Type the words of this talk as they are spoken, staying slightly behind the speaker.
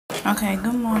Okay,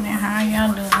 good morning. How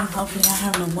y'all doing? Hopefully y'all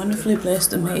having a wonderfully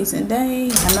blessed, amazing day.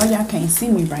 I know y'all can't see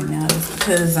me right now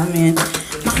because I'm in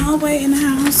my hallway in the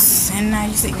house. And now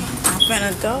you see me. I'm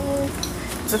finna go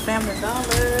to Family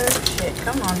Dollar. Shit,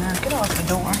 come on now. Get off the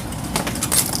door.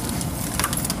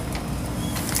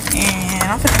 And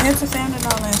I'm finna head to Family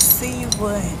Dollar and see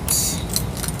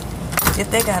if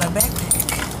they got a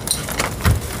backpack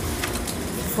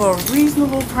for a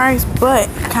reasonable price, but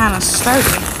kind of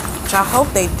sturdy. Which I hope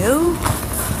they do.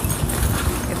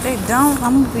 If they don't,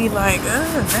 I'm gonna be like,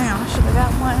 oh damn, I should have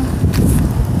got one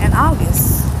in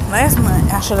August. Last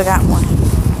month I should have got one.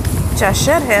 Which I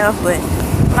should have, but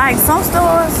like some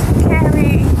stores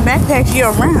carry backpacks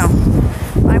year round.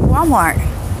 Like Walmart.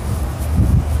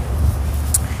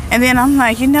 And then I'm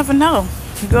like, you never know.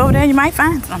 You go over there, you might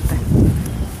find something.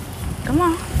 Come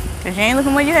on. Cause you ain't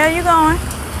looking where the hell you going.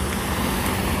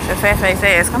 Your fat face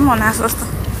ass. Come on now, sister.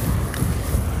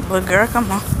 Little girl,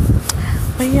 come on.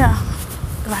 But yeah,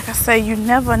 like I say, you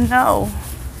never know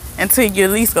until you at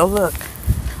least go look.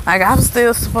 Like I'm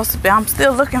still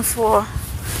looking for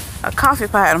a coffee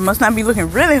pot. I must not be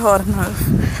looking really hard enough.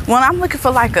 Well, I'm looking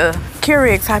for like a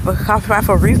Keurig type of coffee pot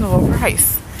for a reasonable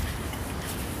price.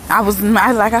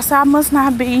 Like I said, I must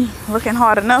not be looking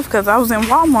hard enough because I was in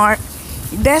Walmart.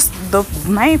 That's the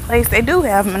main place they do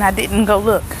have them, and I didn't go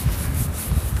look.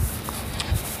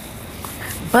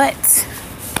 But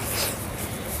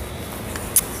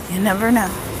you never know.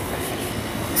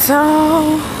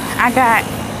 So I got,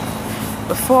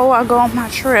 before I go on my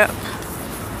trip,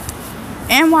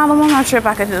 and while I'm on my trip,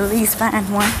 I could at least find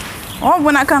one. Or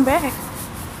when I come back.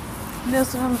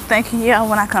 That's what I'm thinking, yeah,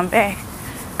 when I come back.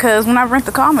 Because when I rent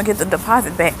the car, I'm going to get the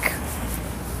deposit back.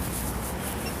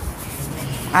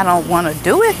 I don't want to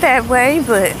do it that way,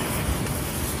 but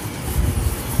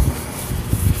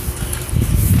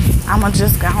I'm going to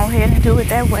just go ahead and do it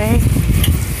that way.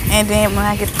 And then when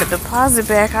I get the deposit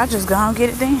back, I just go and get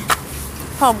it then.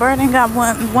 Oh, bird ain't got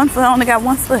one foot, only got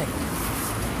 1 foot.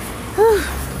 Whew.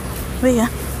 But yeah.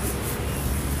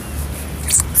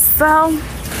 So,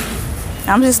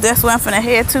 that's where I'm finna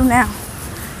head to now.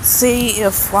 See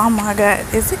if Walmart got,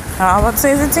 is it? I was about to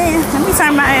say, is it 10? Let me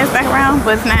turn my ass back around,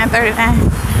 but it's 9:39.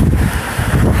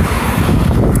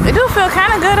 It do feel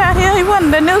kind of good out here.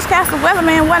 The newscaster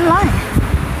weatherman wasn't lying.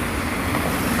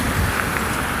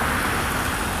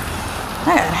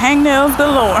 I got hangnails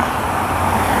galore.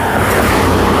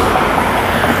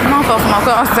 Motherfuckers from my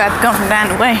car decided to come from down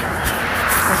the way.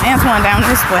 There's Antoine down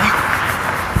this way.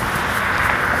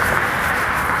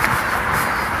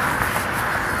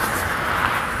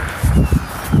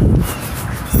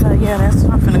 So yeah, that's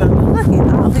what I'm finna go do. Look at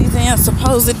all these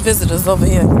supposed visitors over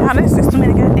here. Y'all, there's just too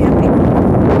many goddamn people.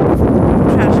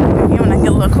 I'm trying to show you again when I get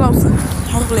a little closer.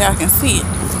 Hopefully I can see it.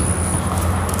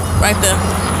 Right there.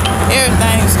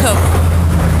 Everything's covered.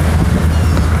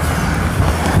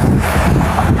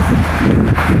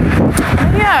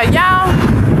 Yeah, y'all,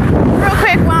 real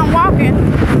quick while I'm walking,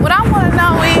 what I want to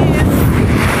know is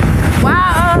why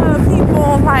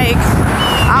people like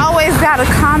always gotta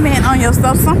comment on your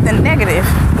stuff something negative.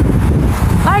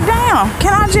 Like, damn,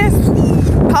 can I just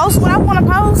post what I want to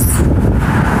post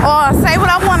or say what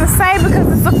I want to say because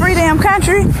it's a free damn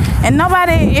country and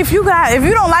nobody, if you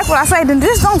don't like what I say, then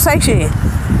just don't say shit.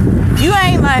 You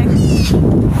ain't like,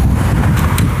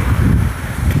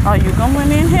 are you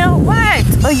going in here? What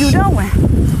are you doing?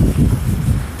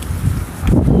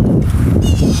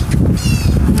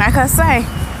 Like I say,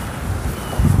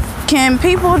 can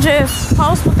people just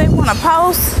post what they want to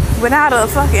post without a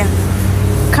fucking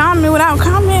comment, without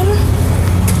commenting?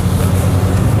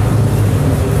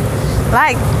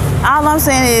 Like, all I'm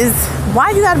saying is,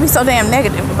 why you gotta be so damn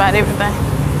negative about everything?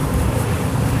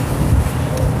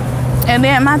 And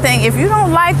then my thing, if you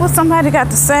don't like what somebody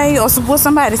got to say or what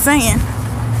somebody's saying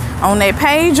on their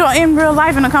page or in real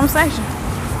life in a conversation,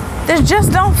 then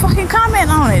just don't fucking comment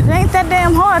on it. It ain't that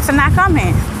damn hard to not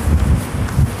comment.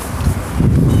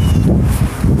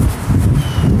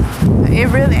 It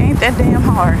really ain't that damn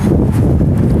hard.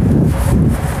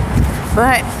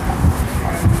 But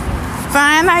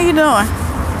fine, how you doing?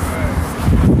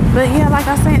 But yeah, like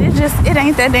I said, it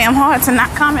ain't that damn hard to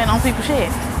not comment on people's shit.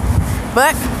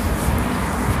 But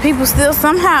people still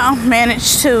somehow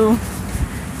manage to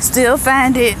still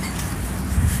find it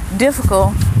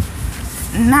difficult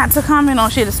not to comment on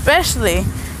shit, especially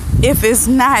if it's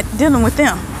not dealing with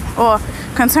them or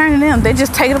concerning them. They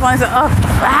just take it upon and say, oh,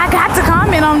 I got to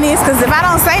comment on this because if I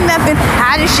don't say nothing,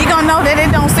 how is she gonna know that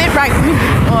it don't sit right with me?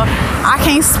 Or I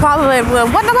can't follow it. Well,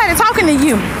 what, nobody talking to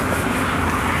you?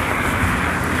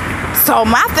 So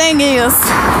my thing is,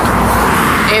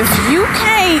 if you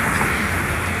can't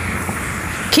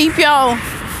keep your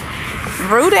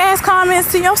rude ass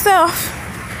comments to yourself.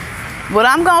 What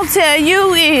I'm gonna tell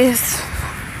you is,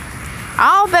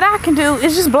 all that I can do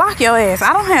is just block your ass.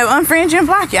 I don't have unfriend you and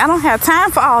block you. I don't have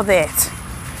time for all that.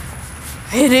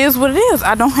 It is what it is.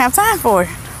 I don't have time for it.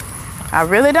 I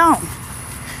really don't.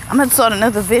 I'm gonna start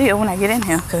another video when I get in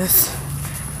here, cause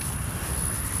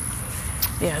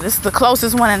yeah, this is the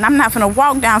closest one, and I'm not gonna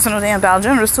walk down to no damn Dollar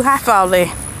General. It's too high for all that.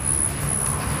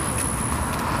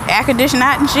 Air conditioning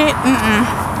out and shit.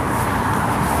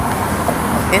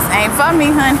 This ain't for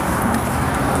me, honey.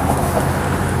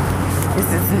 This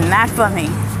is not for me.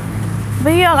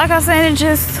 But yeah, like I said, it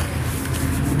just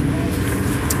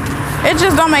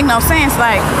don't make no sense.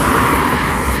 Like,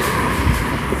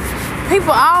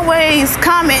 people always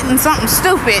commenting something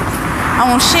stupid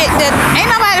on shit that ain't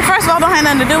nobody, first of all, don't have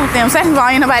nothing to do with them. Second of all,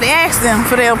 ain't nobody asked them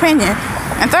for their opinion.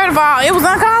 And third of all, it was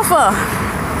uncalled for.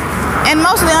 And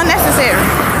mostly unnecessary.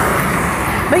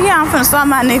 But yeah, I'm finna start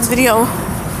my next video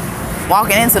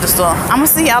walking into the store. I'm gonna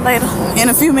see y'all later in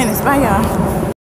a few minutes. Bye, y'all.